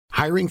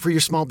Hiring for your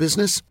small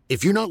business?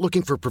 If you're not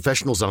looking for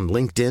professionals on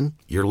LinkedIn,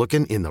 you're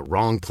looking in the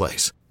wrong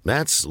place.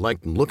 That's like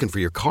looking for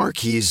your car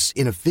keys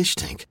in a fish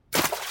tank.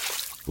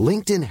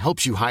 LinkedIn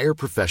helps you hire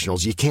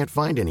professionals you can't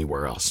find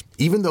anywhere else,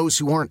 even those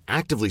who aren't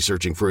actively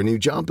searching for a new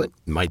job but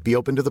might be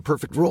open to the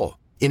perfect role.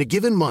 In a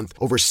given month,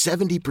 over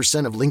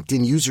 70% of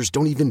LinkedIn users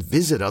don't even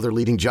visit other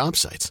leading job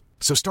sites.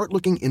 So start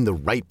looking in the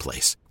right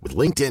place. With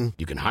LinkedIn,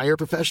 you can hire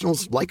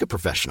professionals like a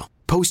professional.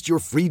 Post your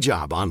free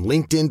job on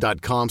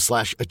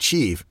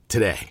linkedin.com/achieve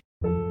today.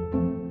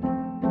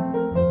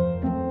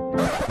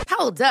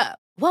 Hold up.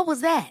 What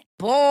was that?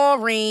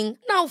 Boring.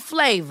 No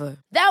flavor.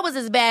 That was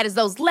as bad as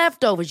those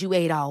leftovers you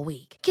ate all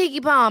week.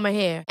 Keke Palmer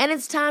here. And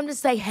it's time to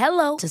say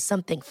hello to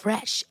something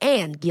fresh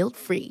and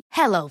guilt-free.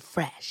 Hello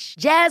Fresh.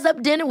 Jazz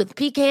up dinner with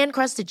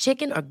pecan-crusted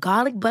chicken or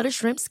garlic butter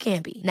shrimp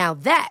scampi. Now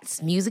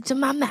that's music to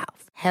my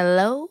mouth.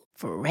 Hello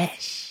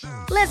Fresh.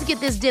 Let's get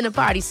this dinner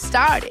party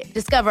started.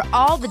 Discover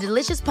all the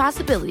delicious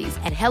possibilities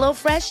at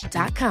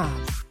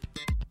hellofresh.com.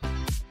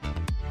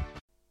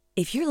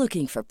 If you're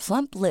looking for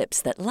plump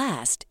lips that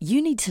last, you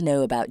need to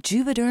know about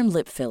Juvederm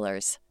lip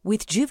fillers.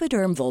 With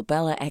Juvederm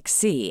Volbella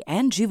XC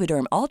and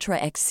Juvederm Ultra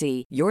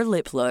XC, your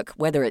lip look,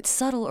 whether it's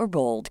subtle or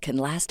bold, can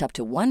last up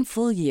to 1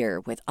 full year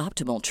with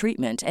optimal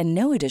treatment and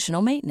no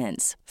additional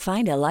maintenance.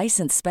 Find a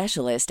licensed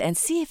specialist and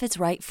see if it's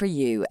right for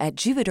you at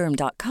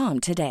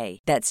Juvederm.com today.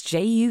 That's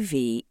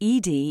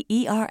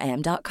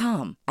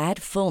JUVEDERM.com.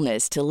 Add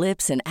fullness to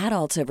lips in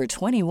adults over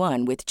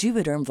 21 with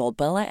Juvederm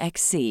Volbella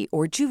XC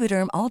or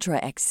Juvederm Ultra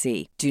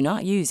XC. Do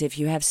not use if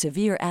you have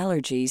severe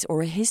allergies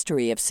or a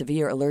history of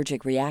severe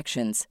allergic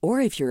reactions, or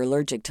if you're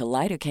allergic to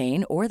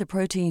lidocaine or the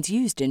proteins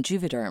used in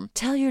Juvederm.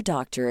 Tell your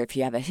doctor if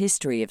you have a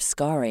history of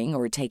scarring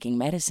or taking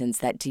medicines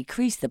that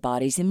decrease the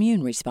body's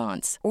immune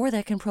response or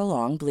that can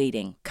prolong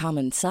bleeding.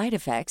 Common side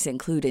effects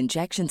include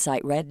injection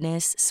site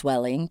redness,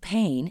 swelling,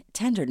 pain,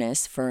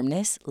 tenderness,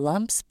 firmness,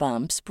 lumps,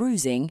 bumps,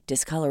 bruising,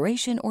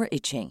 discoloration, or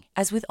itching.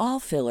 As with all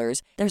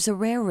fillers, there's a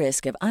rare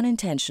risk of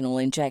unintentional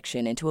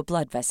injection into a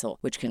blood vessel,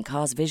 which can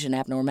cause vision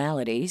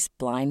abnormalities,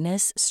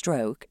 blindness,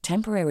 stroke,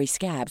 temporary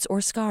scabs,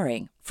 or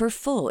scarring. For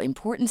full,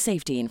 important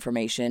safety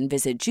information,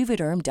 visit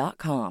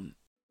Juvederm.com.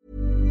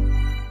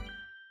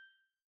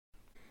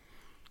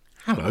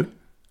 Hello,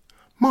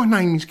 my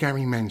name is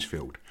Gary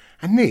Mansfield,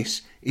 and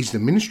this is the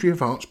Ministry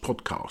of Arts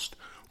podcast,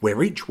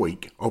 where each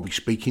week I'll be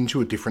speaking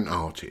to a different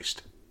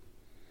artist.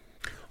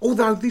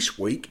 Although this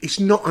week it's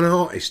not an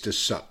artist as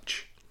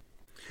such,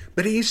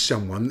 but it is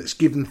someone that's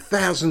given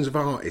thousands of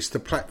artists the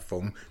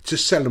platform to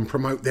sell and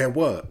promote their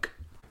work.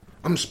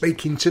 I'm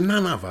speaking to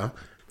none other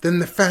than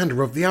the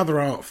founder of the Other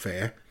Art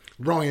Fair,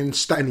 Ryan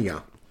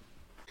Stanier.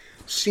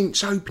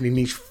 Since opening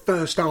his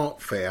first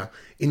art fair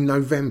in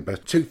November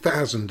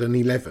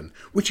 2011,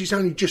 which is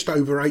only just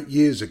over 8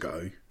 years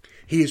ago,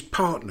 he has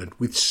partnered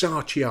with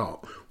Saatchi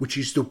Art, which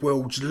is the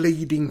world's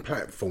leading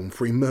platform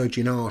for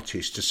emerging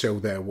artists to sell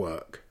their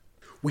work,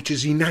 which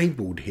has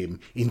enabled him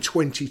in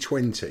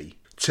 2020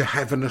 to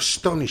have an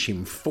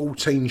astonishing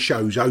 14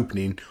 shows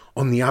opening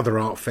on the Other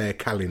Art Fair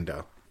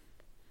calendar.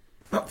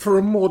 But for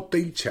a more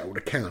detailed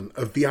account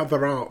of the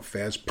Other Art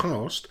Fairs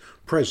past,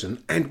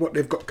 present and what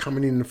they've got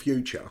coming in the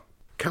future,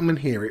 come and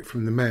hear it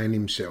from the man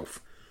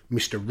himself,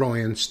 Mr.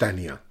 Ryan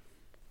Stanier.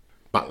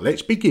 But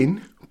let's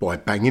begin by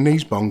banging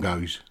these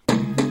bongos.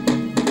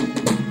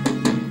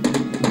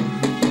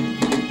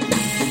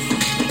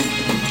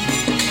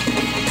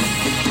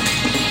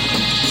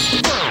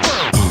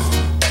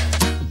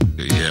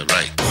 Yeah,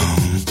 right.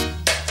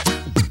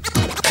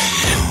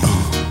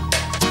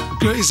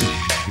 Crazy.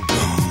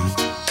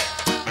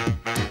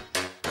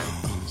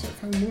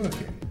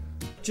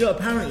 Do you know,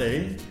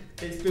 apparently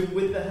it's been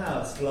with the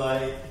house for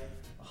like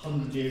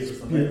 100 years or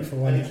something,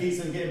 beautiful, and it keeps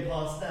on getting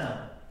passed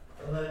down.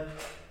 Like,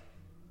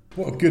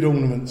 what a good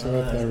ornament to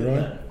have there,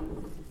 right?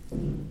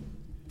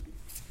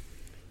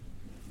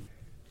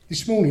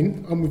 This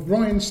morning I'm with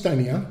Ryan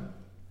Stanier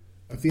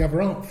of the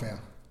Other Art Fair.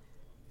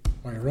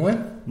 Hi,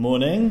 Ryan.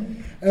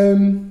 Morning.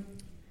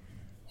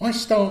 I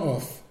start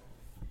off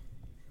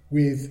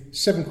with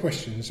 7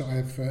 questions I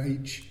have for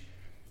each.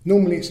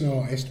 Normally it's an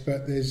artist,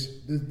 but there's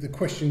the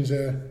questions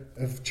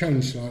have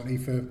changed slightly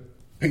for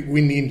people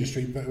in the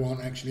industry but who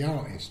aren't actually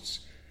artists.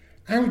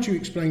 How would you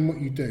explain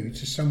what you do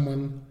to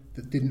someone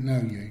that didn't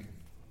know you?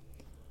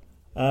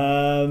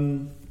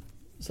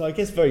 So I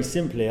guess very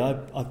simply, I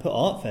put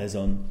art fairs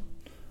on,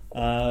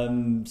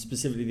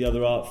 specifically the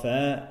Other Art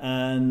Fair,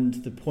 and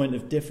the point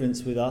of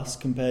difference with us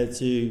compared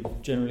to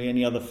generally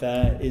any other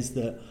fair is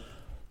that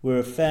we're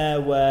a fair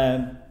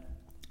where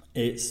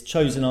it's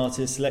chosen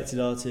artists, selected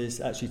artists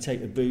actually take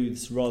the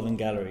booths rather than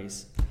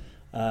galleries.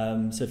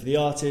 So for the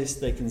artists,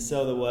 they can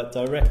sell their work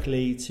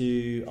directly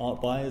to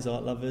art buyers,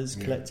 art lovers,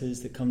 collectors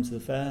that come to the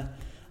fair.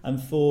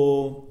 And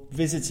for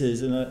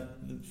visitors, and the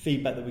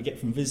feedback that we get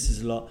from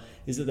visitors a lot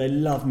is that they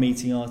love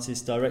meeting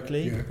artists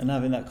directly and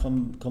having that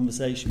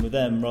conversation with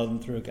them rather than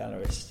through a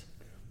gallerist.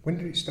 When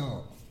did it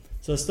start?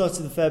 So I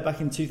started the fair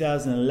back in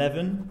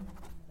 2011,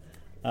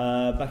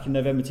 back in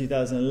November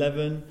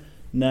 2011.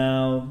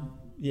 Now,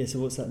 so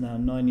what's that now?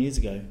 9 years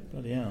ago.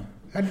 Bloody hell.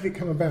 How did it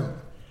come about?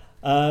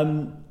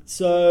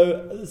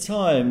 So at the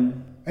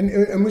time...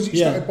 And was it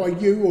started by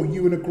you, or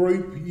you and a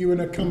group, you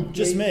and a company?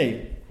 Just me.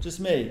 It was just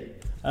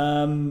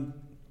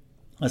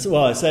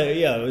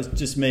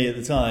me at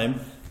the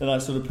time. Then I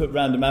sort of put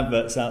random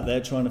adverts out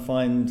there trying to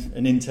find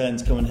an intern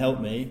to come and help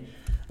me.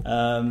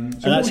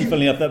 And actually,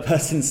 funnily enough, that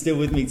person's still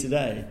with me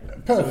today.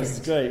 Perfect. So it's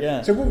great,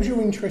 yeah. So what was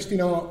your interest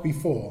in art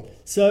before?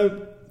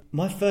 So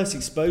my first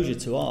exposure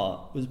to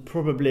art was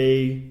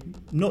probably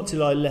not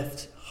till I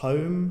left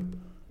home,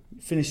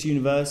 finished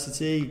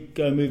university,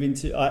 then moved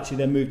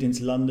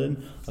into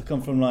London. I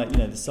come from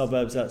the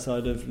suburbs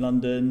outside of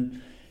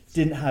London.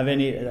 Didn't have I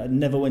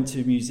never went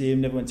to a museum,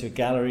 never went to a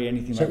gallery,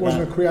 anything like that. So it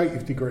wasn't a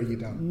creative degree you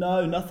done?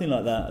 No, nothing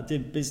like that. I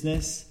did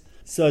business.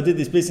 So I did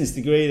this business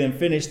degree, then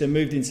finished, then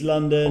moved into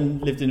London,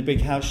 lived in a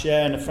big house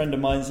share, and a friend of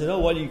mine said,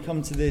 why don't you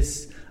come to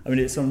this? I mean,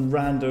 it's some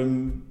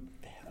random,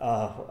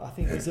 I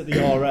think it was at the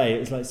RA,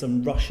 it was like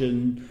some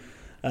Russian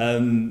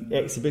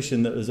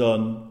exhibition that was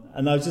on.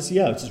 And I was just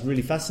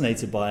really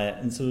fascinated by it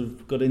and sort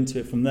of got into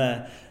it from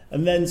there.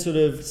 And then sort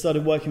of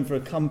started working for a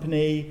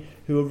company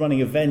who were running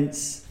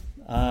events,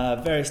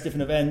 various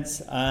different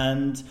events,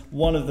 and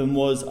one of them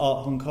was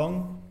Art Hong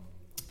Kong.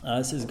 So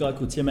there's a guy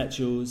called Tim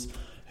Etchells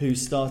who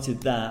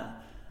started that,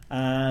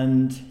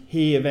 and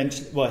he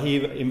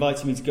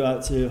invited me to go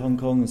out to Hong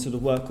Kong and sort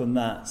of work on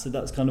that. So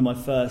that's kind of my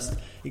first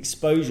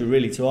exposure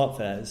really to art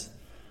fairs.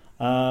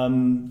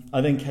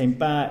 I then came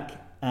back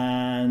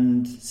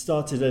and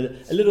started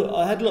a little.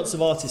 I had lots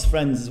of artist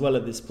friends as well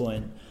at this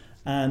point,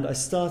 and I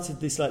started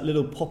this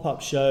little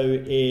pop-up show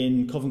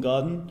in Covent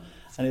Garden.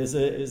 And it was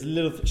a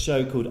little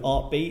show called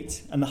Art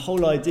Beat, and the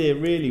whole idea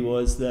really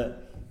was that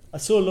I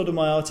saw a lot of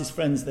my artist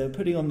friends, they were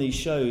putting on these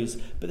shows,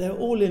 but they were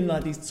all in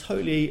these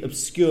totally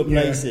obscure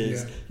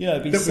places.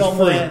 It'd be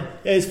somewhere.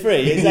 Yeah, it's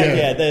free, exactly.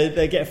 Yeah.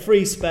 They get a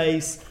free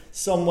space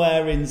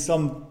somewhere in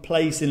some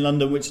place in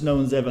London which no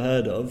one's ever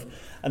heard of,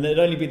 and it'd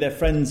only be their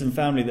friends and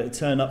family that would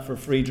turn up for a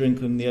free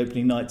drink on the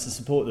opening night to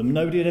support them.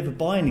 Nobody would ever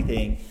buy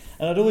anything.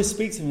 And I'd always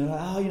speak to them,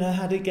 how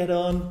did it get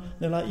on? And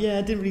they're like,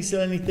 I didn't really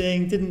sell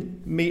anything,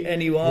 didn't meet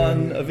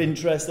anyone of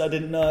interest I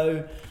didn't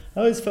know. I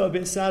always felt a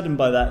bit saddened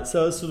by that.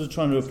 So I was sort of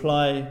trying to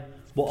apply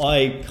what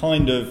I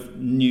kind of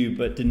knew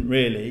but didn't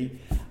really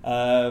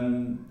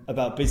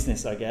about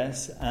business, I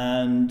guess,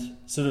 and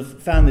sort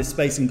of found this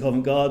space in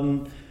Covent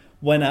Garden,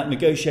 went out,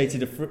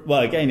 negotiated it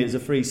was a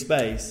free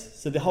space.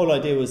 So the whole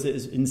idea was that it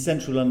was in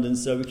central London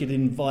so we could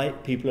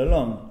invite people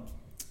along.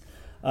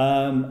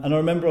 And I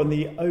remember on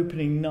the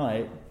opening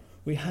night,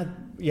 we had,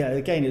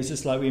 it was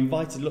just we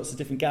invited lots of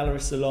different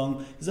gallerists along,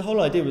 because the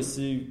whole idea was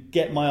to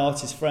get my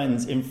artist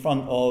friends in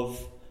front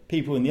of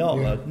people in the art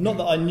world. Not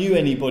that I knew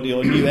anybody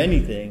or knew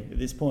anything at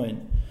this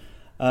point.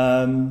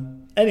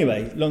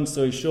 Anyway, long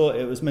story short,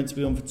 it was meant to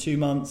be on for 2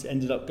 months,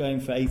 ended up going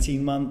for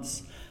 18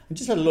 months, and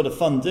just had a lot of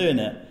fun doing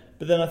it.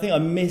 But then I think I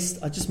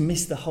just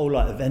missed the whole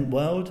event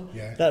world.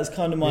 Yeah. That's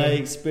kind of my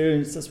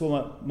experience, that's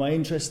what my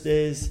interest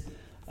is.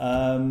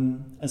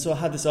 And so I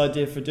had this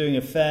idea for doing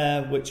a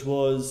fair which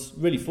was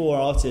really for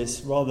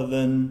artists rather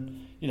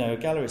than, a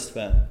gallerist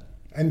fair.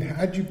 And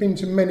had you been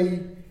to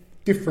many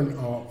different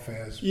art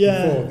fairs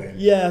before then?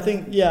 Yeah, I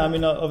think, I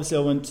mean, obviously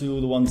I went to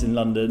all the ones in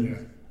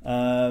London.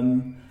 Yeah.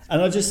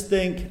 And I just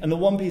think, and the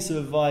one piece of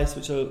advice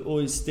which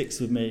always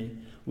sticks with me,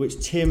 which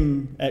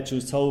Tim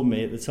Etchells told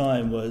me at the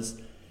time, was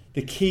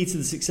the key to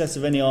the success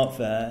of any art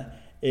fair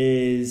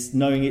is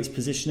knowing its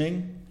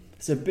positioning.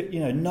 So,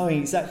 knowing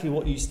exactly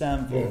what you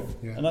stand for.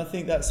 Yeah. And I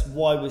think that's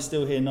why we're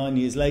still here 9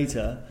 years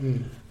later.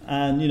 Mm.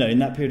 And, in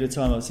that period of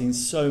time, I've seen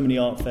so many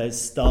art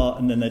fairs start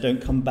and then they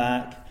don't come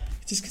back.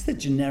 Just because they're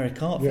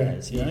generic art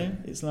fairs, you know?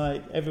 It's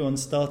like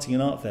everyone's starting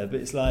an art fair, but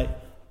it's like,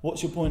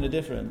 what's your point of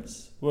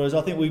difference? Whereas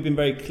I think we've been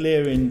very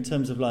clear in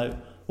terms of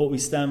what we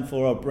stand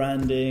for, our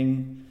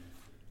branding.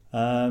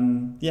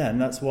 And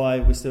that's why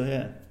we're still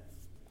here.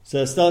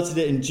 So I started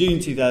it in June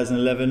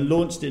 2011,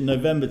 launched it in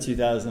November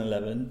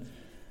 2011.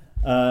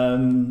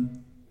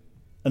 And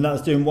that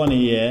was doing one a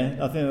year.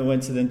 I think I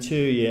went to then 2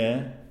 a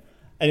year.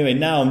 Anyway,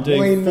 now I'm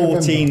doing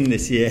 14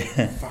 this year.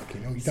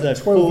 Fucking hell, you've done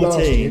 12 last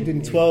year,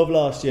 didn't you? 12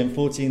 last year and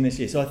 14 this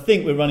year. So I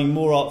think we're running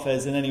more art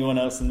fairs than anyone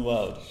else in the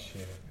world,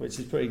 which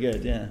is pretty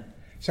good, yeah.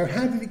 So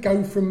how did it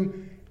go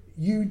from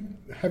you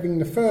having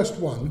the first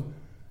one?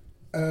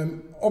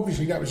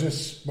 Obviously that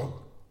was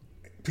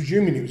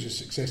presuming it was a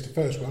success, the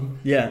first one.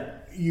 Yeah.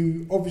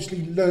 You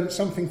obviously learnt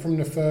something from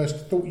the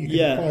first, thought you could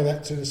apply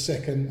that to the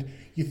second.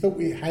 You thought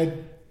it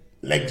had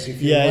legs,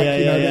 if you like,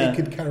 that it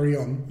could carry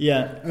on.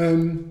 Yeah.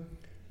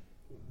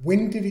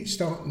 When did it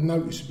start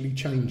noticeably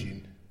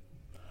changing?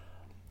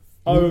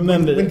 I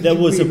remember there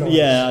was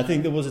I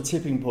think there was a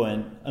tipping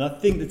point. And I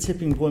think the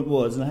tipping point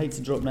was, and I hate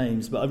to drop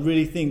names, but I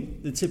really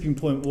think the tipping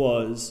point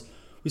was,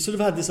 we sort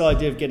of had this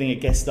idea of getting a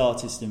guest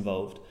artist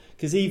involved.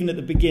 Because even at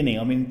the beginning,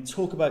 I mean,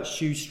 talk about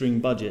shoestring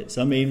budgets.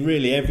 I mean,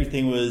 really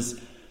everything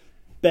was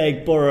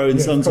beg, borrow,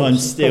 and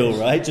sometimes steal,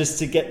 right? Just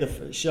to get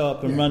the show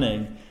up and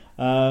running.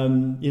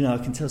 I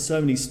can tell so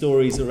many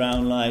stories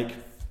around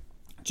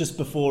just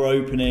before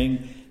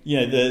opening,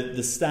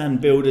 the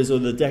stand builders or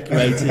the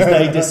decorators,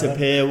 they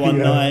disappear one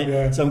night.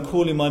 Yeah. So I'm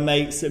calling my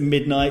mates at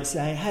midnight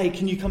saying, hey,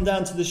 can you come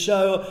down to the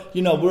show?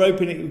 We're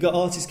opening, we've got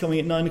artists coming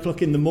at 9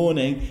 o'clock in the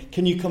morning.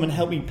 Can you come and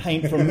help me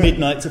paint from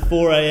midnight to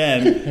 4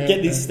 a.m,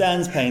 get these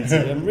stands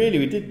painted? And really,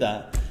 we did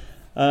that.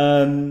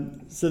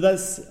 So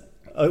that's,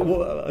 I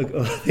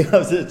think I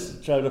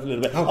was trailed off a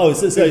little bit.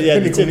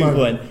 The tipping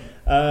point.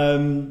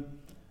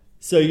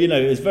 So,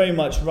 it was very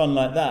much run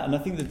like that. And I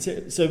think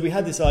so we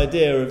had this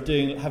idea of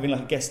having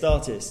like a guest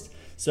artist.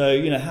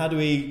 So, how do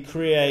we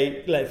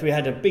create, like if we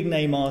had a big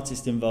name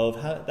artist involved,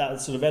 how that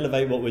would sort of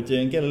elevate what we're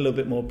doing, get a little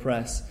bit more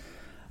press.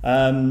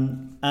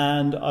 And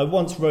I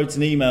once wrote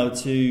an email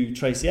to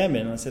Tracy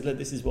Emin and I said, look,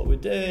 this is what we're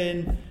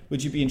doing.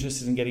 Would you be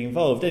interested in getting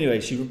involved?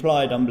 Anyway, she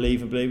replied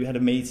unbelievably. We had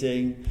a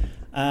meeting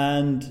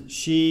and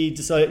she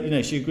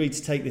decided, she agreed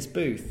to take this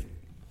booth.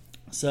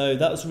 So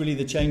that was really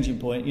the changing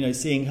point,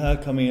 seeing her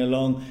coming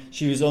along.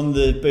 She was on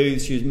the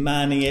booth, she was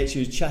manning it, she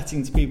was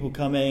chatting to people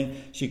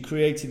coming. She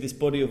created this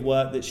body of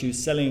work that she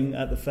was selling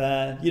at the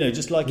fair,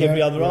 just like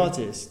every other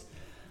artist.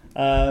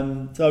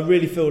 So I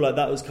really feel like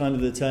that was kind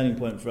of the turning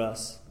point for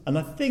us. And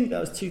I think that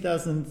was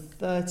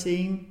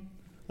 2013.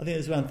 I think it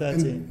was around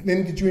 13. And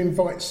then did you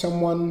invite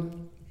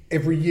someone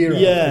every year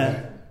after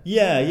that?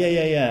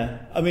 Yeah.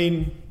 I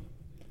mean...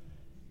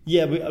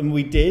 Yeah,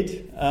 we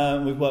did.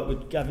 We've worked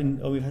with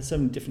Gavin. We've had so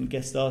many different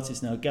guest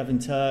artists now. Gavin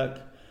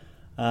Turk,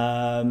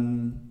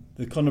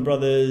 the Connor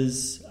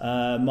Brothers,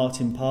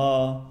 Martin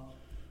Parr.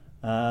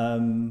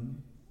 So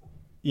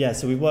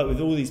we've worked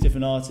with all these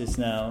different artists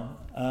now.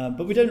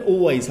 But we don't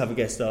always have a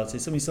guest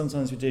artist. I mean,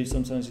 sometimes we do,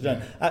 sometimes we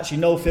don't. Actually,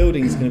 Noel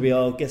Fielding is going to be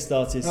our guest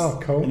artist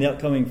in the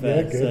upcoming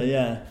fair.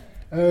 Yeah,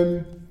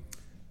 good.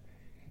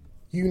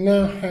 You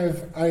now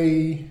have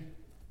a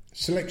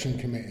selection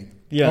committee.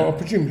 Yeah. Oh,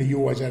 presumably you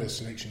always had a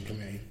selection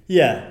committee.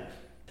 Yeah.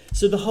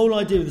 So the whole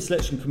idea of the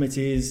selection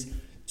committee is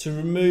to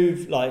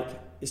remove,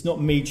 it's not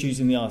me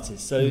choosing the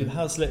artist. So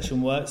how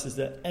selection works is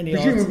that any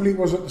presumably it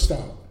was at the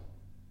start.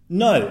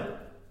 No,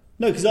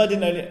 because I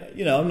didn't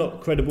know, I'm not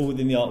credible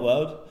within the art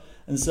world.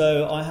 And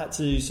so I had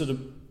to sort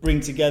of bring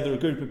together a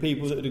group of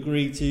people that would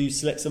agree to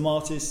select some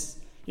artists,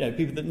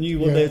 people that knew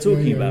what they were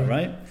talking about,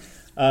 right?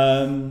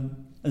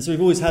 And so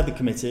we've always had the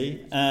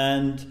committee,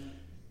 and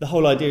the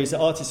whole idea is that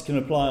artists can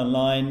apply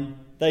online.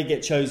 They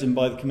get chosen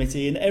by the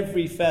committee. And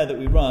every fair that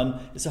we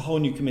run, it's a whole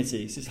new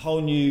committee. So it's a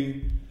whole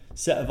new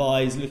set of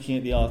eyes looking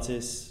at the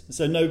artists.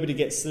 So nobody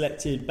gets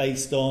selected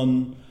based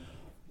on,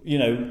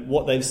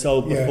 what they've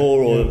sold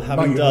before or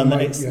having done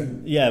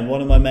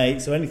one of my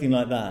mates or anything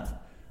like that.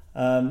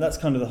 That's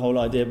kind of the whole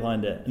idea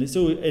behind it. And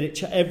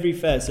it's every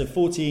fair. So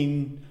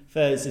 14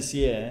 fairs this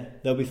year,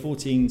 there'll be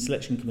 14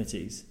 selection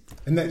committees.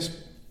 And that's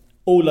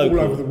all local.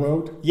 All over the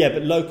world? Yeah,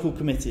 but local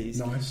committees.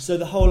 Nice. So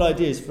the whole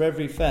idea is for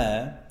every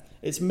fair,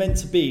 it's meant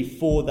to be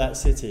for that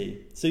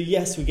city. So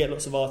yes, we get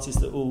lots of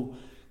artists that will,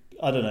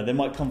 they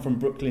might come from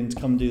Brooklyn to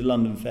come do the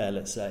London Fair,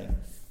 let's say.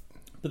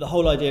 But the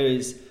whole idea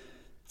is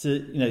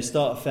to,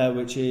 start a fair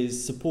which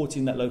is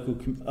supporting that local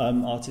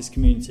artist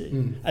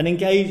community and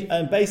engage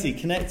and basically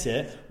connect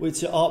it with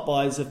the art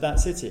buyers of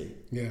that city.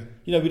 Yeah.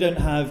 We don't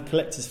have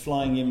collectors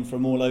flying in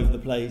from all over the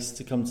place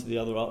to come to the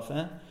other art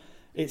fair.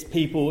 It's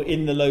people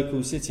in the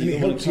local city. And it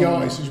helps the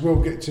artists as well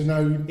get to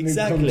know new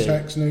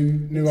contacts,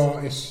 new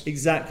artists.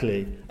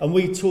 Exactly. And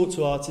we talk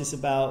to artists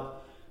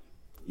about,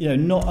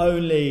 not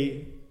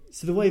only...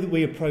 So the way that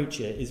we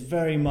approach it is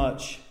very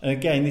much... And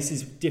again, this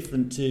is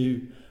different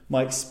to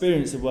my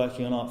experience of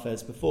working on art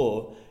fairs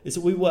before, is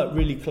that we work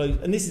really close...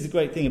 And this is the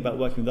great thing about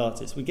working with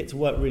artists. We get to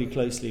work really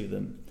closely with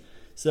them.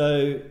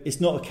 So it's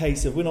not a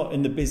case of... We're not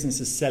in the business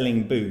of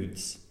selling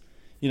booths.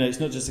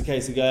 It's not just a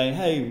case of going,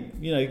 hey,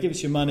 give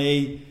us your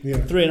money,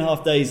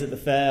 3.5 days at the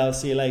fair, I'll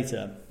see you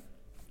later.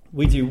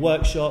 We do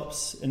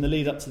workshops in the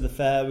lead up to the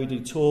fair, we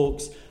do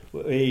talks,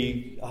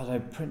 we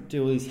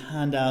do all these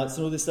handouts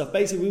and all this stuff.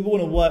 Basically, we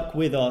want to work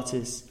with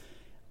artists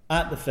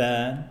at the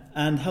fair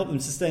and help them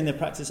sustain their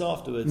practice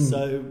afterwards.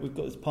 So we've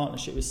got this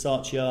partnership with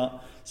Saatchi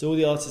Art. So all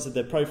the artists have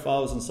their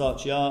profiles on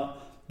Saatchi Art.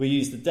 We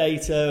use the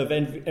data of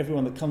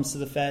everyone that comes to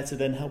the fair to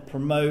then help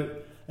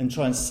promote and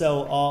try and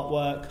sell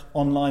artwork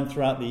online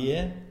throughout the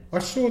year. I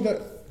saw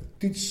that.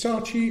 Did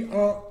Saatchi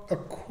Art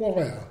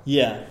acquire?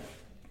 Yeah.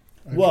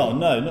 Okay. Well,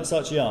 no, not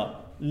Saatchi Art.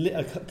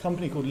 A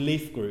company called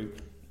Leaf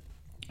Group,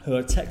 who are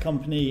a tech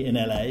company in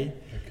LA.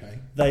 Okay.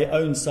 They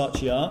own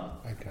Saatchi Art.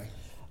 Okay.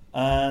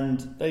 And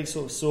they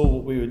sort of saw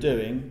what we were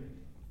doing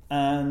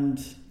and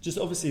just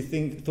obviously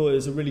thought it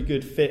was a really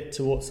good fit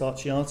to what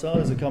Saatchi Art are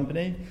as a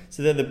company.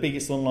 So they're the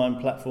biggest online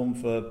platform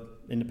for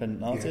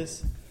independent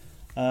artists.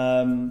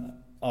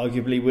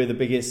 Arguably, we're the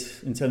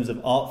biggest in terms of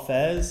art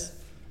fairs.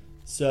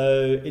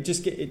 So it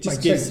just gives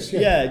sense,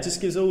 it just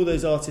gives all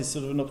those artists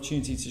sort of an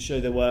opportunity to show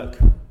their work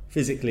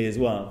physically as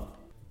well.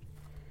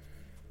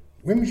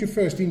 When was your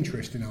first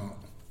interest in art?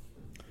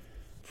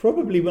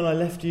 Probably when I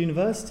left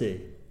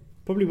university.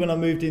 Probably when I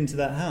moved into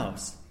that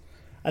house.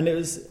 And it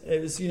was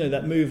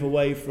that move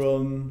away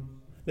from,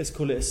 let's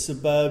call it a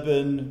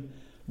suburban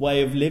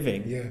way of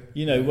living.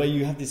 Yeah. Where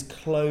you have this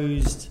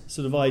closed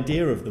sort of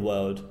idea of the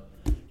world.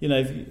 you know,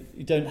 if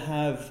you don't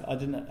have, I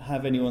didn't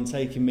have anyone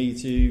taking me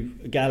to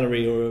a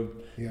gallery or a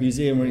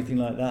museum or anything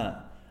like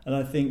that. And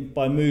I think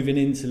by moving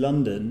into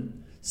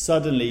London,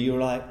 suddenly you're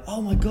like,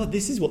 oh my God,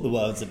 this is what the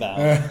world's about.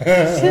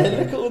 Shit,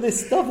 look at all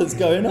this stuff that's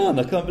going on.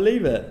 I can't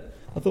believe it.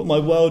 I thought my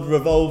world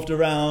revolved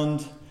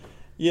around,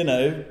 you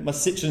know, my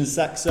Citroen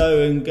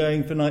Saxo and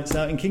going for nights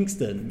out in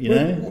Kingston, you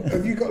know.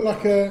 Have you got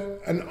like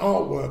an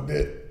artwork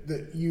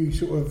that you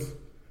sort of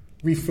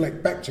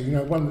reflect back to, you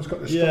know, one that's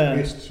got the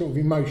strongest sort of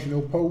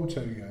emotional pull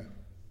to you?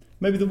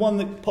 Maybe the one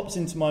that pops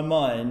into my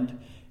mind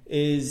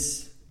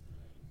is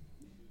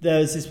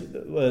there's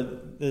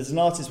an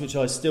artist which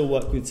I still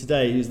work with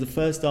today who's the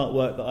first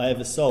artwork that I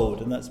ever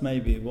sold, and that's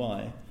maybe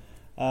why,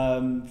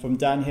 from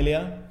Dan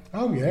Hillier.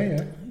 Oh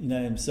yeah. You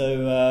know him.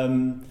 So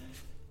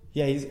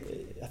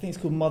I think it's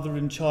called Mother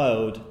and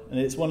Child, and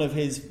it's one of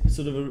his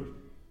sort of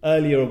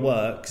earlier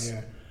works.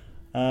 Yeah.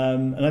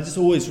 And I just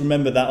always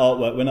remember that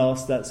artwork when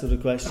asked that sort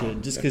of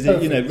question, just because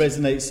it, you know,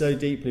 resonates so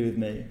deeply with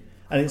me.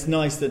 And it's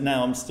nice that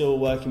now I'm still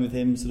working with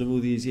him sort of all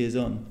these years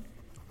on.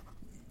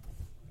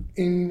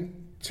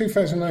 In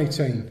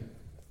 2018,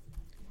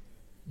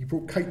 you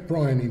brought Kate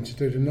Bryan in to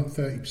do the Not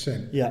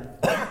 30%. Yeah.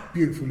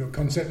 Beautiful little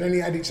concept. And he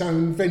had its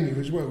own venue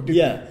as well, didn't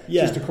it?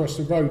 Yeah. Just across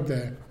the road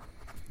there.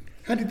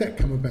 How did that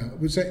come about?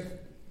 Was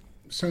that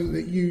something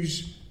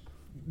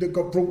that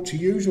got brought to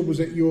you, or was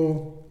it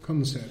your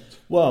concept?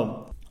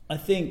 Well, I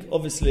think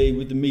obviously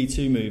with the Me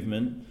Too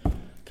movement, a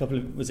couple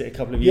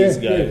of years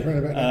ago? Yeah, around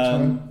about that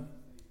time.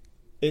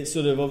 It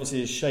sort of obviously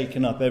has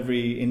shaken up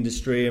every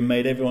industry and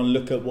made everyone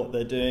look at what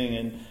they're doing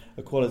and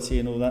equality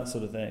and all that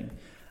sort of thing.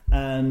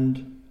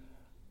 And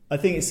I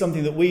think it's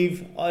something that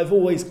I've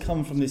always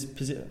come from this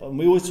position, and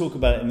we always talk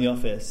about it in the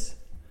office,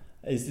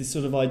 is this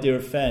sort of idea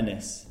of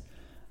fairness.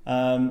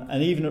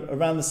 And even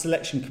around the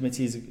selection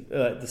committees,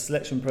 the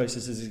selection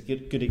process is a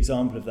good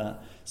example of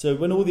that. So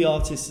when all the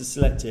artists are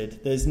selected,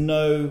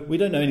 we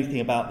don't know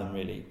anything about them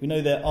really. We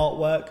know their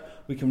artwork,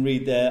 we can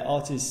read their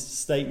artist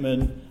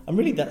statement, and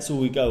really that's all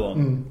we go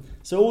on.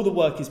 So all the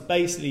work is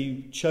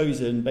basically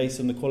chosen based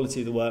on the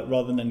quality of the work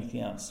rather than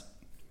anything else.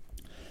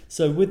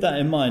 So with that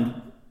in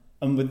mind,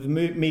 and with the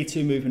Me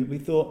Too movement, we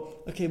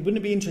thought, okay, wouldn't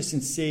it be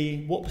interesting to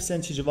see what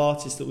percentage of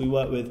artists that we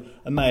work with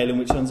are male and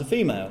which ones are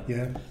female?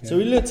 Yeah. So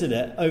we looked at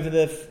it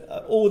over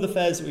all the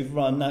fairs that we've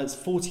run. Now it's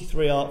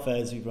 43 art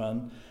fairs we've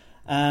run,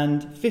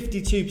 and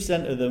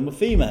 52% of them were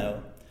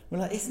female. We're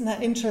like, isn't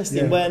that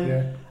interesting?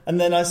 And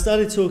then I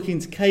started talking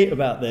to Kate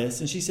about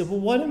this, and she said, well,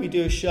 why don't we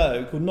do a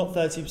show called Not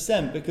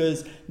 30%?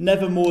 Because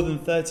never more than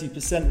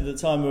 30% of the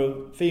time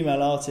are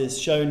female artists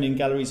shown in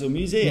galleries or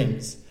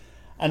museums.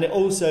 And it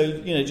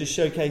also, you know, just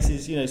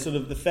showcases, you know, sort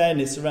of the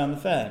fairness around the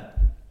fair.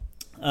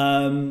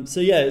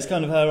 It's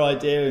kind of her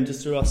idea, and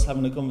just through us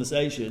having a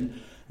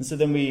conversation. And so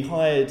then we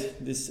hired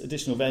this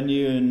additional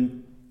venue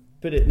and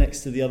put it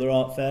next to the other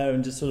art fair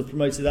and just sort of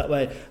promoted it that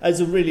way as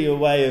a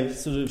way of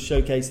sort of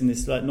showcasing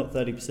this, like, Not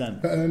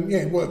 30%. But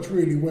it worked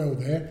really well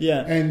there.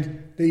 Yeah.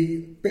 And the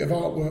bit of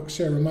artwork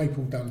Sarah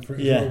Maple done for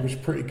it as well was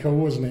pretty cool,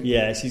 wasn't it?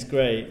 Yeah, she's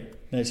great.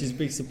 No, she's a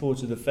big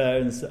supporter of the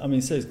fair, and I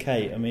mean, so is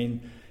Kate. I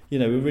mean, you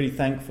know, we're really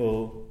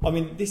thankful. I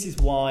mean, this is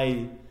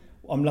why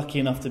I'm lucky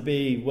enough to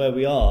be where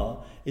we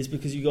are, is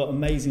because you've got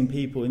amazing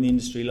people in the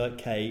industry like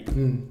Kate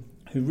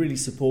who really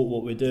support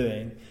what we're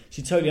doing.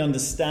 She totally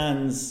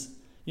understands,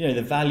 you know,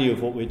 the value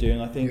of what we're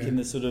doing, I think, in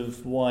the sort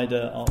of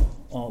wider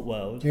art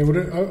world. Yeah,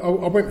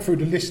 well, I went through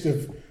the list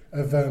of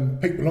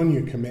people on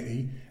your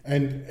committee,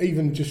 and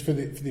even just for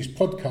this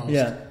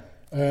podcast,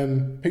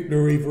 people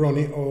who are either on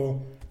it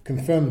or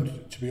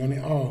confirmed to be on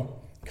it are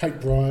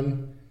Kate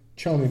Bryan,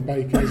 Charming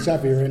Baker,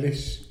 Xavier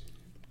Ellis,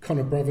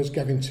 Connor Brothers,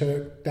 Gavin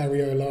Turk,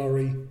 Dario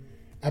Olari,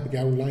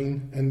 Abigail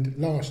Lane, and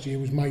last year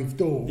was Maeve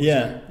Dorr.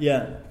 Yeah.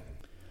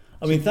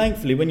 I mean,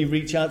 thankfully, when you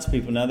reach out to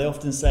people now, they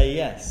often say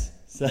yes.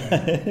 So,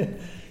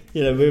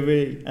 you know,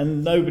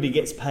 and nobody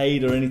gets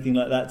paid or anything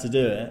like that to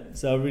do it.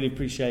 So I really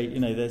appreciate, you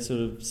know, they're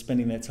sort of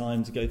spending their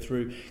time to go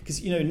through.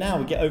 Because, you know, now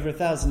we get over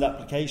 1,000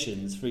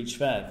 applications for each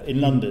fair,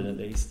 in London at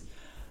least.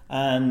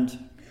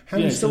 And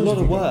it's a lot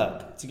of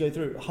work to go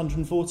through,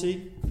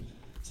 140.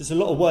 So it's a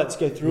lot of work to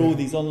go through all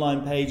these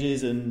online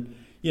pages, and,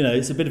 you know,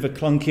 it's a bit of a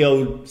clunky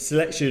old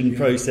selection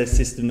process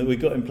system that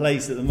we've got in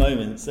place at the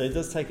moment. So it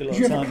does take a lot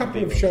of time. You have a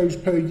couple of shows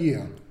per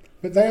year,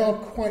 but they are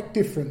quite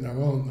different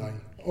though, aren't they?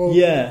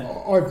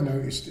 I've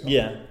noticed.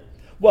 Yeah.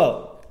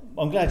 Well,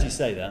 I'm glad you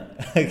say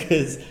that,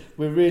 because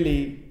we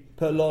really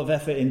put a lot of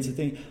effort into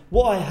things.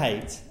 What I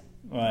hate,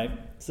 right?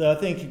 So I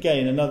think,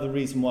 again, another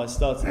reason why I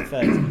started the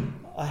fair,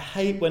 I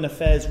hate when a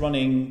fair's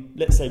running,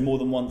 let's say, more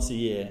than once a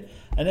year.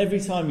 And every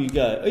time you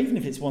go, even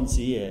if it's once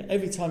a year,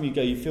 every time you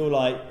go, you feel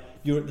like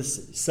you're at the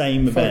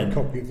same event.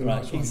 Photocopy of the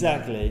last one.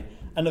 Exactly.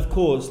 And of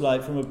course,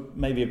 like from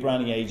maybe a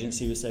branding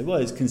agency would say, well,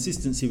 there's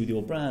consistency with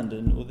your brand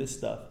and all this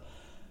stuff.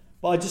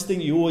 But I just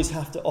think you always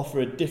have to offer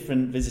a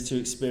different visitor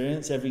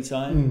experience every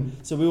time.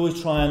 So we always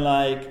try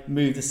and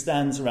move the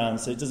stands around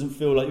so it doesn't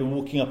feel like you're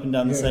walking up and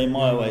down the same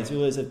aisleways. We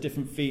always have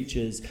different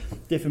features,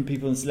 different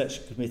people in the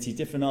selection committee,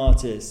 different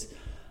artists.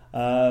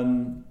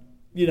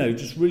 You know,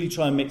 just really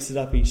try and mix it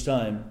up each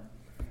time.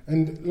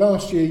 And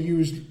last year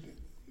you'd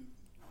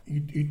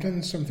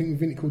done something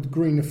with it called the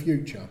Greener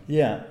Future.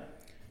 Yeah.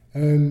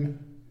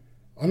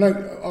 I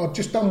know I've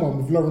just done one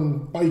with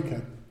Lauren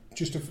Baker,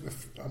 just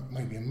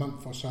maybe a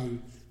month or so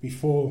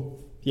before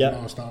the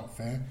last art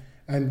fair,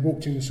 and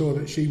walked in and saw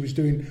that she was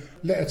doing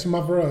Letter to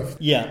Mother Earth.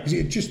 Yeah.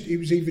 Because it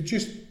was either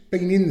just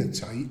been in the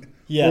Tate,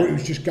 or it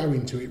was just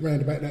going to it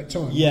round about that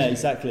time. Yeah,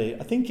 exactly.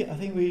 I think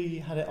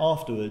we had it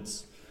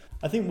afterwards.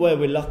 I think where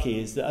we're lucky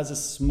is that as a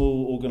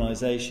small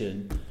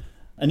organisation,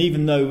 and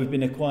even though we've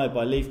been acquired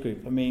by Leaf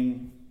Group, I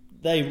mean,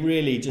 they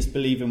really just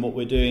believe in what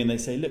we're doing. They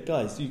say, look,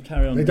 guys, you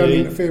carry on doing... They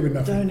don't interfere with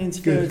nothing. Don't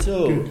interfere at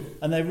all. Good.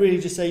 And they really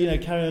just say,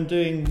 carry on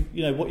doing,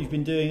 what you've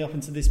been doing up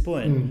until this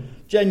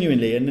point.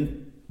 Genuinely.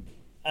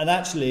 And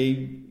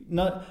actually,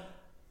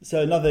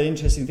 so another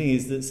interesting thing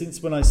is that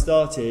since when I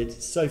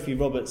started, Sophie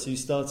Roberts, who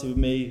started with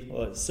me,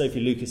 well, it's Sophie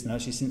Lucas now,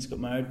 she's since got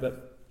married,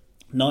 but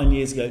 9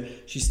 years ago,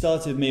 she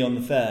started with me on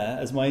the fair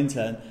as my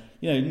intern,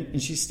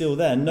 and she's still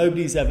there.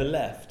 Nobody's ever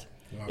left.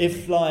 Lovely.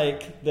 If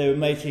they were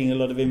making a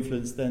lot of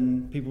influence,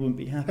 then people wouldn't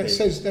be happy. That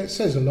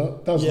says a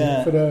lot, doesn't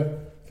it?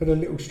 For the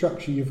little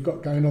structure you've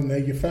got going on there,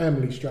 your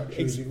family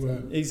structure, as it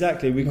were.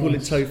 Exactly. We call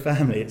it Toe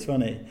Family. It's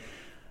funny.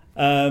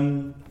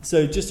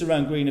 So just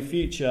around Greener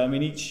Future, I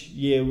mean, each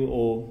year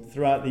or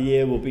throughout the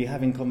year, we'll be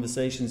having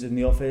conversations in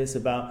the office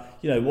about,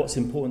 what's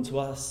important to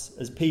us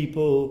as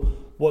people,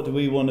 what do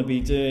we want to be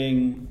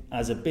doing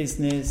as a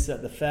business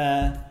at the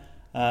fair.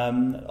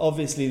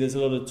 Obviously, there's a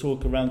lot of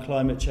talk around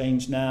climate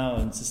change now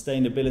and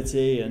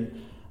sustainability, and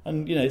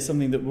it's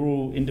something that we're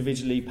all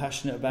individually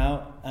passionate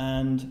about.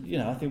 And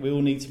I think we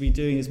all need to be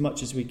doing as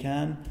much as we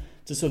can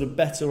to sort of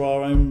better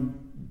our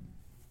own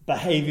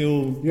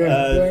behavioural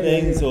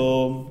things,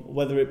 or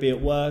whether it be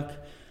at work.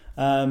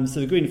 So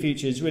the Greener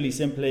Future is really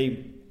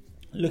simply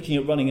looking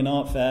at running an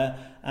art fair,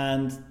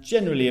 and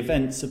generally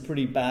events are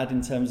pretty bad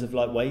in terms of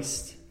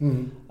waste.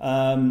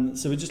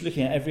 So we're just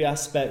looking at every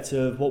aspect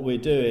of what we're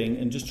doing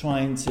and just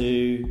trying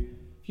to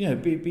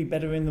be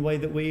better in the way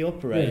that we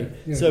operate.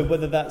 So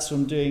whether that's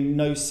from doing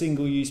no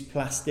single-use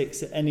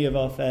plastics at any of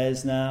our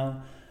fairs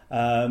now,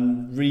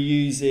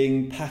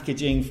 reusing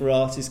packaging for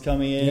artists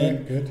coming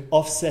in,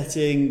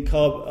 offsetting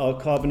our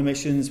carbon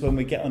emissions when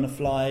we get on a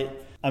flight.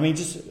 I mean,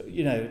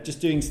 just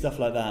doing stuff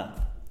like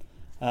that.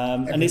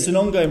 And it's an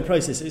ongoing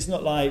process. It's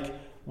not like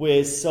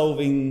we're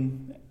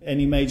solving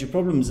any major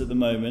problems at the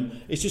moment.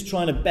 It's just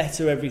trying to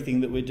better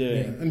everything that we're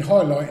doing. And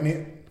highlighting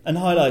it.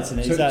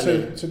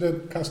 Exactly. To the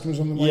customers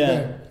on the way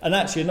down. And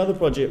actually another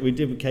project we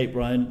did with Kate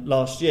Bryan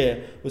last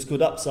year was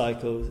called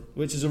Upcycle,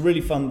 which is a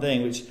really fun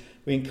thing, which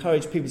we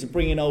encourage people to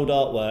bring in old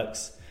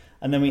artworks,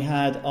 and then we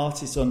had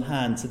artists on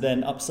hand to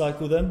then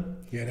upcycle them.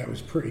 Yeah, that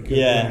was pretty good.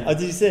 Yeah. Oh,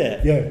 did you see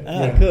it?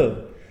 Yeah.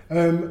 Cool.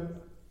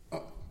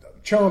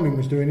 Charming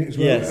was doing it as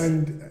well,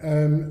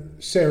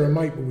 and Sarah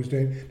Maple was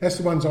doing it. That's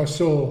the ones I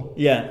saw.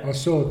 Yeah. I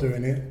saw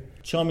doing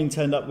it. Charming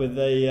turned up with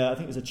I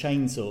think it was a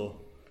chainsaw.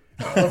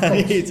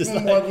 He's just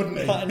why wouldn't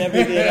he? Cutting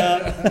everything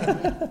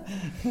up.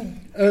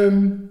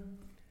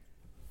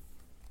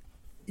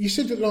 You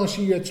said that last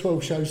year you had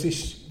 12 shows.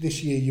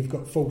 This year you've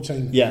got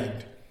 14.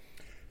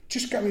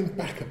 Just going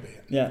back a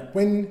bit. Yeah.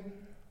 When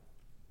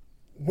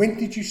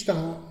did you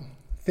start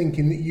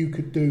thinking that you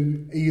could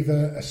do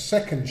either a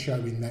second show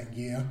in that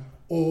year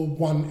or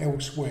one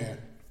elsewhere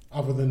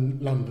other than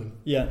London?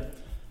 Yeah.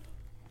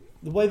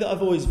 The way that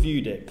I've always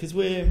viewed it, because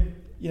we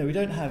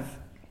don't have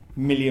 £1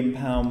 million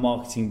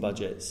marketing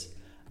budgets,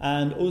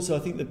 and also I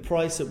think the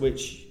price at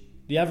which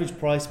the average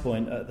price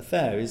point at the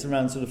fair is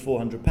around sort of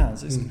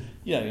 £400. It's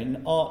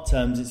in art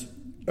terms it's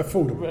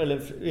affordable.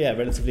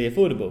 Relatively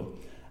affordable.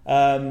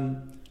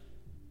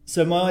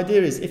 So my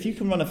idea is, if you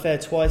can run a fair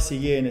twice a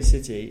year in a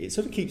city, it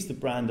sort of keeps the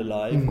brand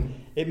alive.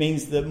 It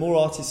means that more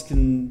artists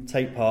can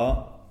take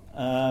part.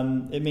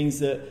 It means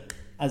that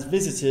as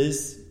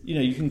visitors,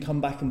 you can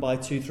come back and buy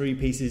 2-3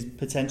 pieces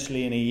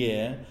potentially in a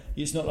year.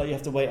 It's not like you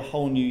have to wait a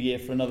whole new year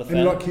for another fair.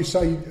 And like you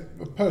say,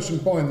 a person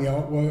buying the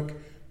artwork,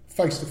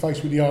 face to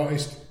face with the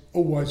artist,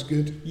 always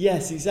good.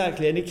 Yes,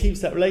 exactly, and it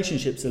keeps that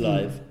relationships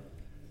alive.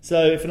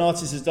 So if an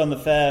artist has done the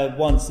fair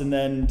once and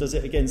then does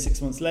it again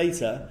 6 months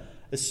later,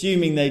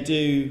 assuming they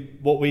do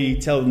what we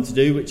tell them to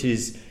do, which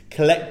is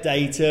collect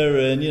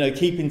data and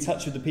keep in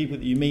touch with the people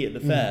that you meet at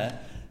the fair,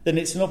 then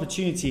it's an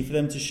opportunity for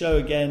them to show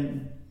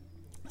again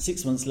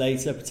 6 months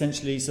later,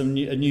 potentially a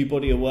new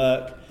body of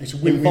work. It's a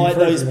win-win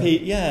for everyone.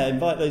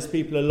 Invite those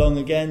people along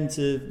again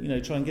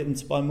to try and get them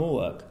to buy more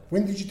work.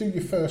 When did you do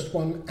your first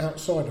one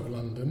outside of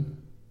London,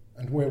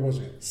 and where was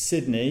it?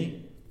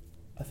 Sydney.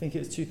 I think it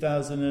was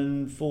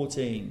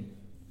 2014.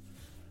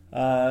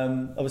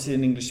 Obviously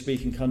an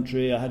English-speaking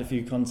country. I had a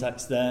few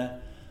contacts there,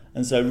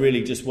 and so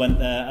really just went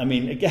there. I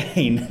mean,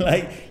 again,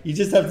 you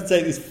just have to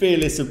take this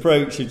fearless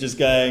approach of just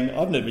going,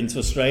 I've never been to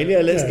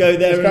Australia, let's go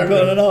there and put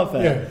on an art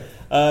fair.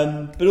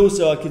 But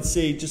also I could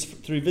see,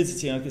 just through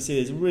visiting, I could see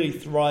there's really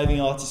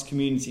thriving artist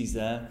communities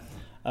there,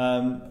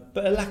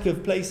 but a lack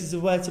of places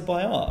of where to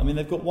buy art. I mean,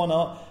 they've got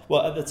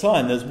at the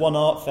time there's one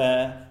art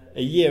fair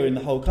a year in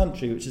the whole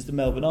country, which is the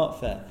Melbourne Art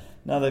Fair.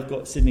 Now they've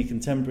got Sydney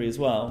Contemporary as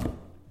well.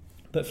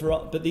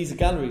 But these are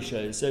gallery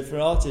shows, so for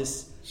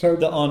artists So-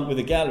 that aren't with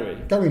a gallery.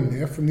 Going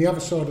there from the other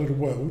side of the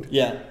world,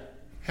 Yeah.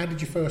 how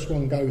did your first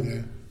one go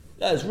there?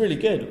 That was really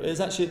good. It was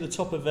actually at the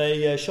top of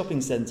a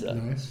shopping centre.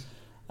 Nice.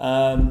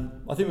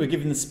 I think we were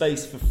given the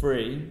space for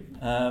free,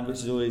 which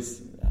is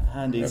always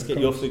handy to get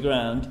you off the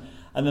ground.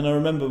 And then I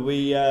remember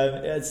we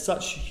had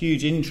such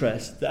huge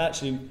interest that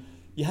actually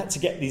you had to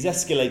get these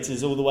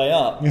escalators all the way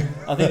up.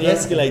 I think the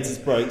escalators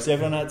broke, so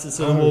everyone had to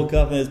sort of walk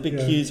up, and there's big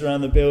queues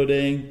around the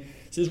building.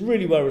 So it was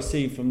really well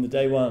received from the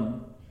day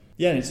one.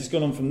 Yeah, and it's just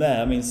gone on from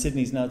there. I mean,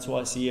 Sydney's now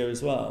twice a year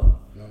as well.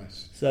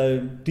 Nice. So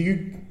Do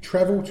you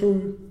travel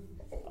to?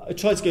 I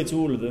try to go to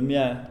all of them,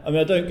 yeah. I mean,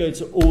 I don't go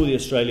to all the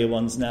Australia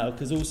ones now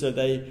because also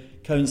they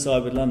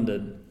coincide with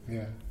London.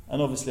 Yeah.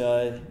 And obviously,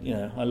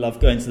 I love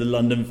going to the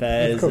London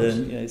fairs,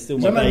 and it's still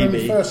my I know when we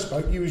baby. first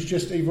spoke, you was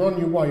just either on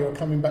your way or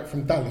coming back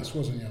from Dallas,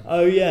 wasn't you?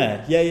 Oh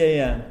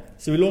yeah.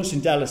 So we launched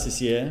in Dallas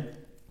this year,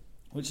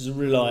 which is a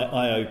real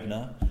eye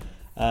opener.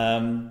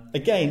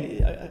 Again,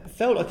 it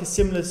felt like a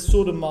similar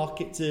sort of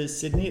market to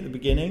Sydney at the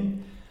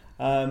beginning,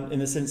 in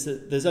the sense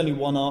that there's only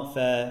one art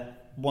fair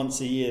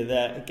once a year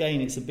there. Again,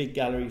 it's a big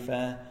gallery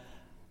fair.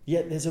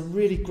 Yet there's a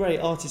really great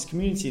artist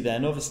community there,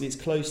 and obviously it's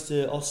close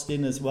to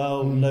Austin as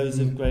well, loads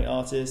of great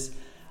artists.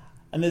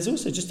 And there's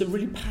also just a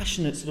really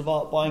passionate sort of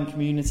art buying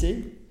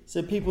community.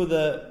 So people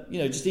that,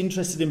 just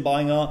interested in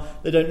buying art,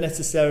 they don't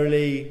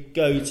necessarily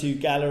go to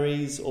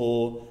galleries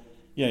or,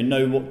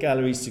 know what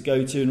galleries to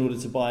go to in order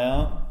to buy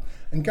art.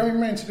 And going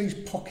around to these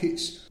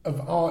pockets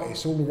of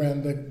artists all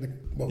around the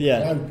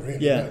globe,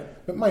 really. Yeah.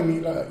 But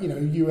mainly,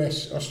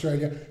 US,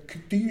 Australia.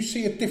 Do you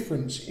see a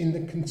difference in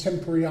the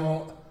contemporary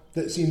art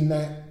that's in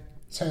that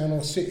town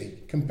or city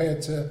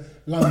compared to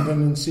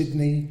London and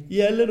Sydney?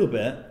 Yeah, a little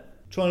bit.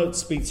 Try not to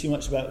speak too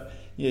much about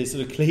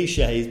sort of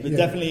cliches, but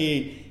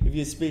definitely if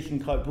you're speaking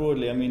quite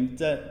broadly, I mean,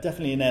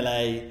 definitely in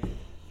LA,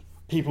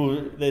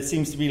 there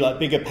seems to be like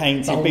bigger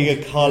painting,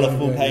 bigger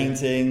colourful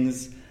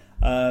paintings.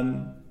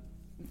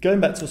 Going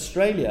back to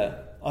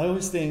Australia, I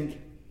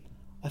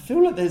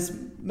feel like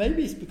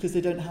maybe it's because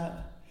they don't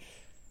have.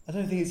 I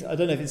don't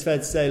know if it's fair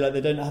to say like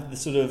they don't have the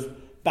sort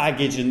of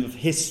baggage and of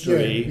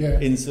history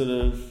in sort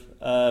of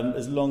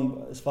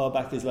as far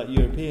back as like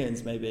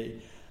Europeans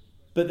maybe.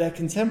 But their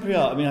contemporary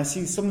art, I mean, I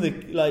see some of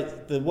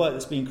the work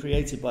that's being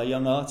created by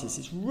young artists.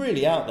 It's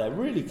really out there,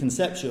 really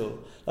conceptual,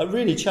 like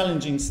really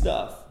challenging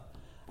stuff.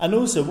 And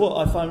also, what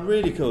I find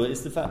really cool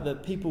is the fact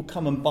that people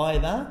come and buy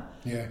that.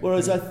 Yeah.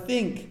 Whereas I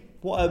think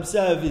what I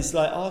observe is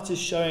like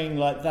artists showing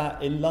like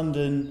that in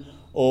London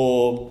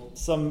or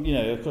some,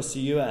 across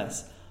the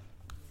US.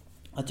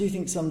 I do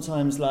think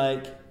sometimes,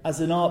 like as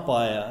an art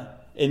buyer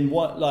in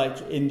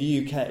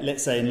the UK,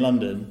 let's say in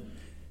London,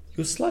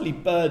 you're slightly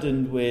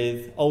burdened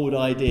with old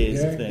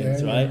ideas of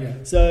things, right? Yeah.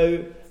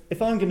 So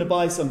if I'm going to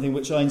buy something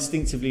which I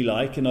instinctively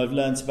like and I've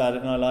learnt about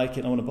it and I like it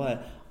and I want to buy it,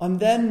 I'm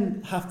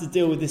then have to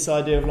deal with this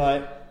idea of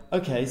like,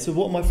 okay, so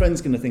what are my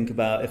friends going to think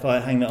about if I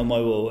hang that on my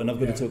wall and I've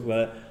got to talk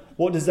about it?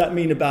 What does that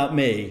mean about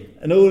me?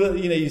 And all that,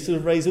 you sort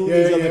of raise all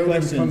these other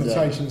questions.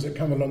 Connotations that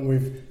come along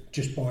with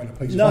just buying a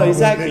piece of art. No,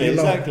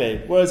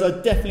 exactly. Whereas I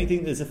definitely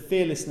think there's a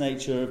fearless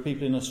nature of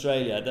people in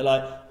Australia. They're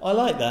like, I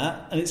like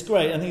that, and it's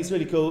great, I think it's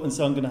really cool, and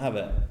so I'm going to have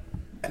it.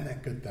 And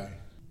that good though.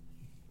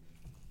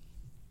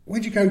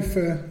 Where do you go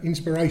for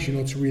inspiration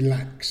or to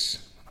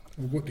relax?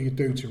 Or what do you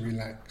do to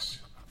relax?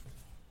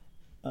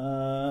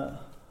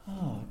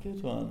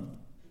 Good one.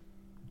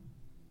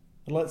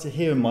 I'd like to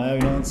hear my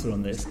own answer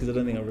on this because I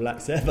don't think I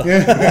relax ever.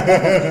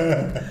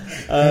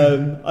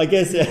 I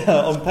guess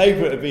on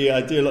paper it would be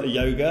I do a lot of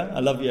yoga. I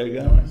love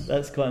yoga. Nice.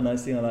 That's quite a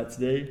nice thing I like to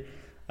do.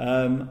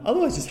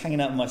 Otherwise, just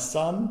hanging out with my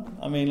son.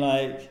 I mean,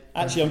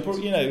 actually, I'm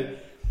probably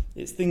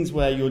it's things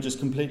where you're just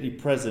completely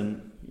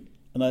present,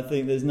 and I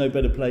think there's no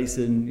better place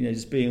than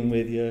just being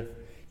with your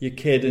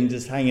kid and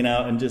just hanging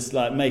out and just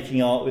like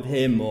making art with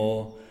him.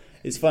 Or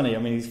it's funny. I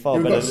mean, he's far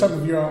better. You've got some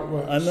of your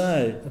artworks. I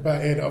know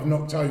about here that I've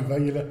knocked over.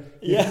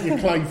 Your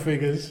clay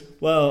figures.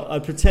 Well, I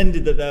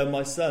pretended that they were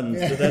my sons,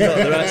 but they're not.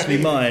 They're actually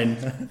mine.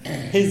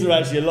 His are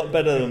actually a lot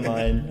better than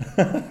mine.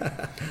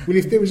 Well,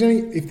 if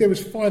there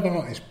was 5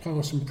 artists,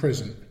 past and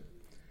present,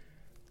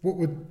 what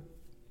would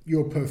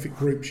your perfect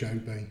group show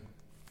be?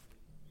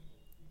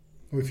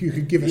 Or if you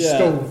could give a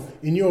stall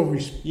in your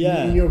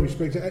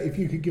respect, if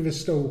you could give a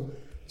stall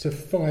to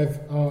 5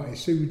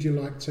 artists, who would you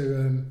like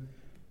to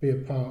be a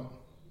part?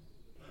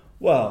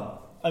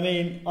 Well, I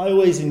mean, I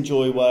always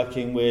enjoy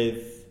working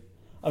with.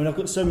 I mean, I've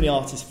got so many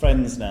artist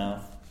friends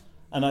now,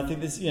 and I think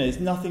there's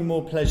nothing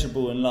more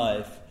pleasurable in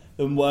life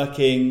than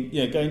working,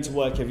 going to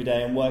work every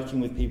day and working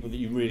with people that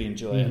you really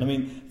enjoy. And I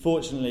mean,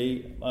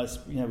 fortunately,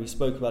 we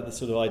spoke about this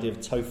sort of idea of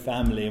TOEF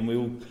family, and we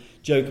all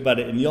joke about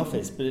it in the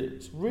office, but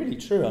it's really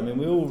true. I mean,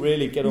 we all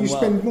really get on well. You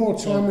spend more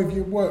time with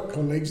your work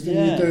colleagues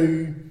than you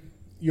do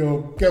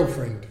your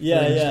girlfriend, for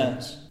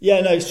instance.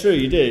 Yeah, no, it's true,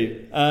 you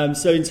do.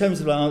 So in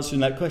terms of answering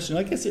that question,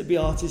 I guess it'd be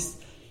artists,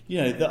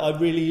 that I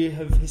really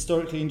have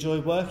historically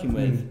enjoyed working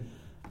with.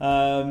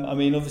 I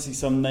mean, obviously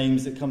some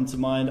names that come to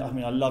mind. I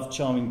mean, I love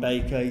Charming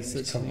Baker. He's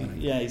such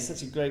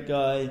a great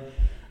guy.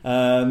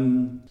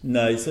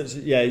 No, he's such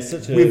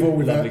a With or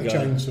without lovely the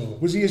guy. chainsaw.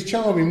 Was he as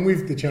charming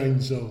with the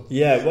chainsaw?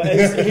 Yeah, well,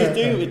 he's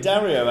doing it with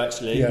Dario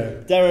actually.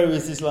 Yeah. Dario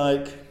is his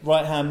right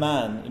hand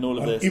man in all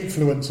of this.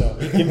 Influencer.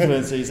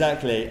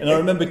 Exactly. And I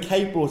remember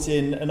Kate brought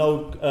in it's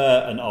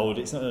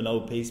not an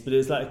old piece, but it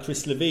was like a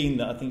Chris Levine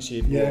that I think she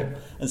had bought. Yeah.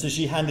 And so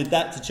she handed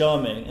that to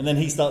Charming, and then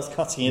he starts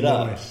cutting it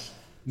up.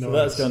 So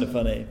that's kind of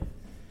funny.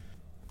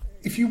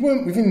 If you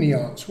weren't within the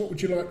arts, what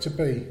would you like to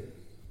be?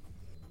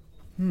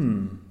 I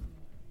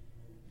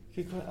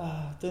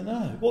don't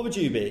know. What would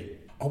you be?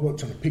 I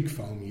worked on a pig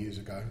farm years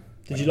ago.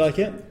 Did you like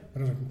it?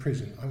 When I was in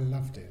prison, I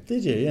loved it.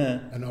 Did you? Yeah.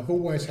 And I've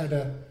always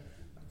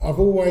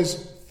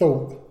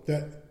thought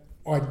that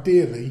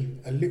ideally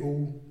a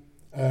little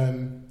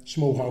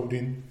small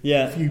holding,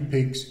 Yeah. a few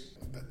pigs,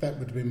 that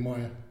would have been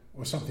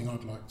something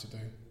I'd like to do.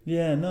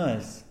 Yeah,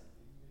 nice.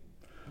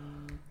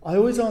 I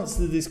always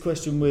answer this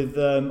question with,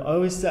 I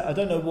always say, I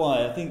don't know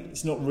why, I think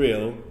it's not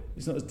real,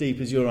 it's not as deep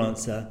as your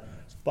answer,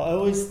 but I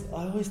always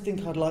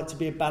think I'd like to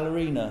be a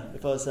ballerina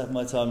if I was to have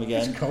my time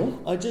again. That's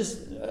cool.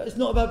 It's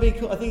not about being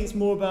cool, I think it's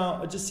more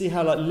about, I just see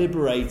how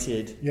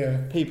liberated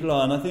people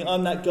are, and I think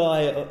I'm that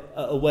guy at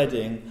a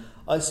wedding.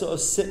 I sort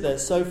of sit there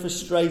so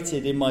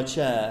frustrated in my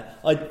chair,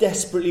 I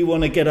desperately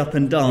want to get up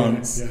and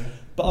dance,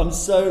 but I'm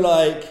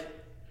so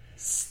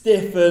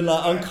stiff and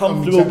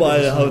uncomfortable by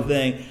the whole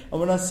thing. And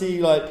when I see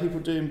people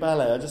doing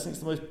ballet, I just think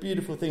it's the most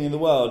beautiful thing in the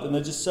world, and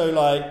they're just so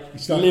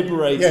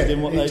liberated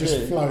in what they do. It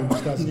just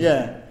flows, doesn't it?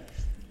 Yeah.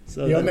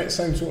 So on that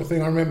same sort of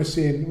thing, I remember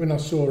seeing when I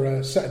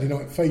saw Saturday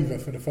Night Fever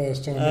for the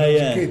first time when I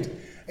was a kid.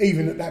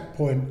 Even at that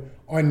point,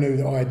 I knew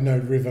that I had no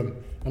rhythm,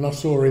 and I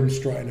saw him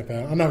strutting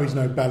about. I know he's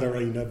no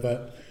ballerina,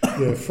 but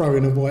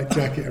throwing a white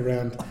jacket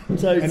around.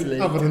 Totally.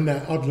 And other than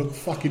that, I'd look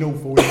fucking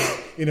awful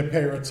in a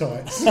pair of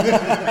tights.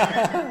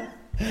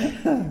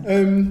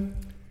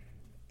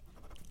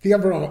 The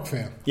other art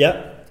fair.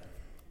 Yeah.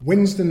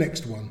 When's the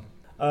next one?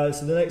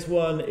 So the next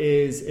one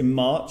is in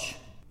March,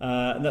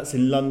 and that's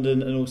in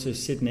London and also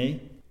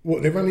Sydney.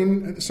 What, they're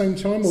running at the same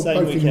time or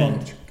Same both weekend. in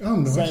March? Oh,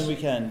 nice. Same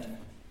weekend.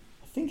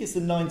 I think it's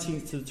the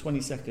 19th to the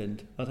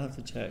 22nd. I'd have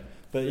to check.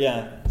 But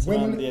yeah, it's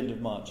around the end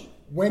of March.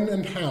 When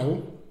and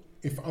how,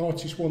 if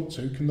artists want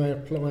to, can they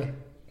apply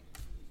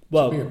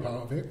to be a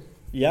part of it?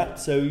 Yeah,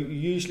 so you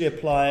usually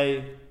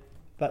apply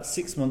about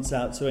 6 months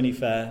out to any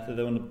fair that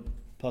they want to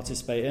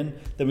participate in.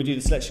 Then we do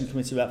the selection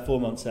committee about 4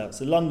 months out.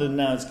 So London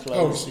now is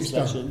closed. It's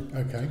done.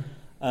 Okay.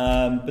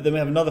 But then we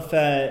have another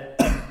fair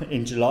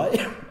in July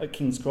at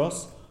King's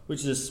Cross,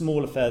 which is a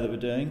smaller fair that we're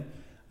doing.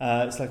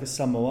 It's like a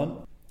summer one.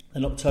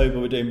 In October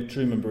we're doing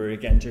Truman Brewery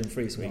again during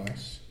Freeze Week.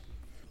 Nice.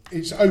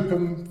 It's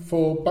open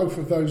for both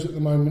of those at the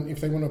moment if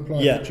they want to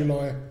apply for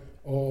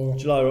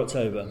July or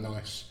October.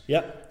 Nice.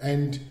 Yeah.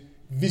 And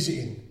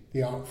visiting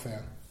the art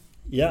fair.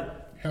 Yeah.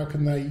 How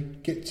can they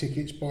get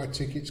tickets, buy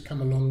tickets,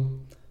 come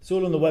along? It's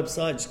all on the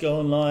website. Just go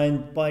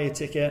online, buy your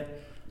ticket.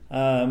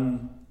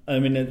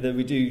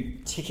 We do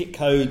ticket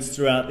codes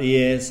throughout the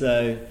year,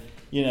 so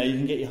you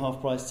can get your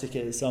half-price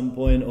ticket at some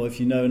point, or if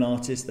you know an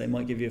artist, they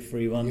might give you a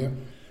free one. Yeah.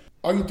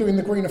 Are you doing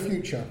the Greener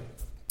Future?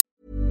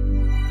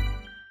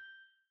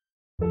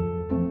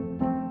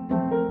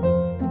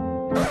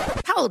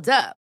 Hold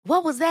up.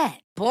 What was that?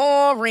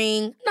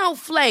 Boring. No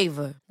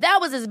flavor. That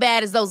was as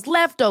bad as those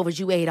leftovers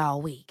you ate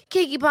all week.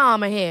 Keke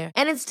Palmer here,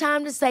 and it's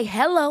time to say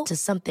hello to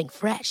something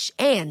fresh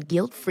and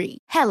guilt-free.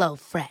 Hello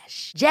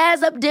Fresh.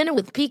 Jazz up dinner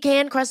with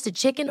pecan-crusted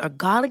chicken or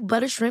garlic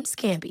butter shrimp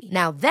scampi.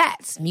 Now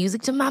that's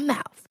music to my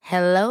mouth.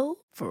 Hello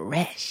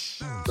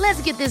Fresh.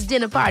 Let's get this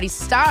dinner party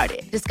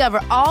started.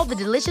 Discover all the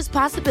delicious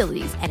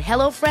possibilities at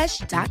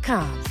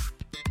hellofresh.com.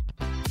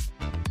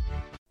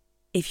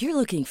 If you're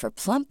looking for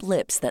plump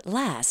lips that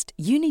last,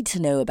 you need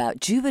to know about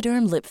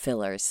Juvederm lip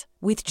fillers.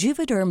 With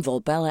Juvederm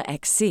Volbella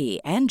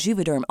XC and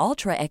Juvederm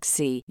Ultra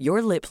XC,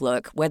 your lip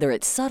look, whether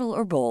it's subtle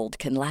or bold,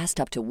 can last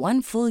up to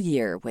 1 full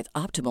year with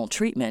optimal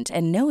treatment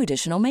and no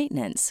additional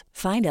maintenance.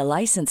 Find a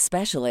licensed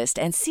specialist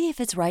and see if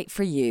it's right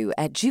for you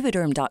at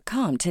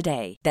Juvederm.com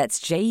today.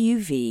 That's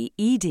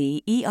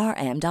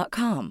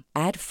JUVEDERM.com.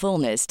 Add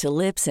fullness to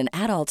lips in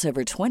adults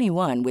over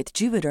 21 with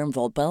Juvederm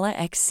Volbella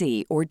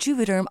XC or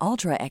Juvederm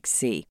Ultra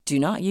XC. Do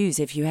not use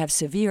if you have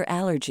severe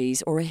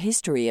allergies or a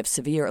history of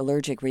severe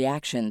allergic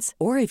reactions,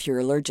 or if you're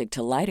allergic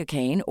to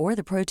lidocaine or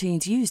the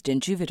proteins used in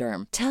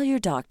Juvederm. Tell your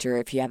doctor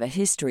if you have a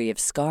history of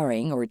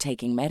scarring or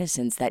taking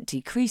medicines that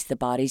decrease the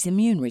body's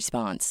immune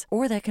response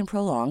or that can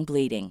prolong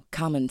bleeding.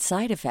 Common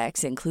side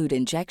effects include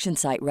injection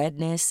site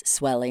redness,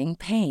 swelling,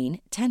 pain,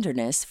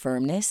 tenderness,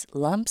 firmness,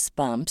 lumps,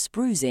 bumps,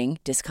 bruising,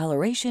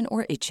 discoloration,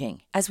 or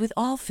itching. As with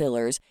all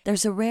fillers,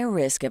 there's a rare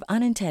risk of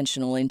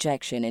unintentional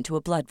injection into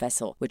a blood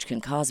vessel, which can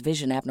cause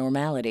vision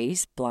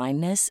abnormalities,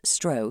 blindness,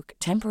 stroke,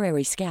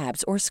 temporary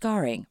scabs, or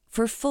scarring.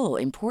 For full,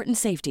 important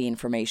safety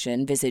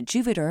information, visit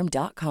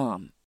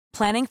Juvederm.com.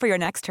 Planning for your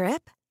next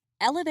trip?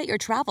 Elevate your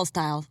travel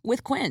style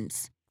with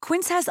Quince.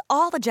 Quince has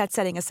all the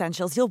jet-setting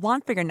essentials you'll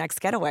want for your next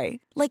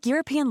getaway, like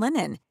European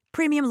linen,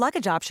 premium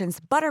luggage options,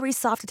 buttery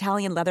soft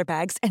Italian leather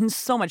bags, and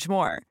so much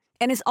more.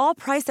 And is all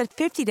priced at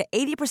 50 to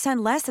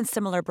 80% less than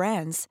similar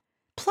brands.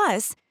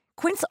 Plus,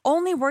 Quince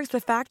only works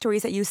with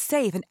factories that use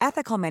safe and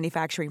ethical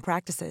manufacturing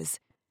practices.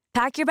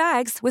 Pack your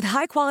bags with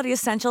high-quality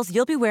essentials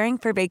you'll be wearing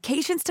for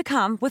vacations to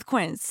come with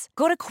Quince.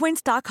 Go to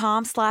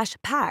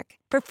quince.com/pack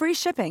for free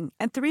shipping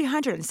and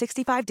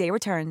 365-day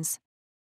returns.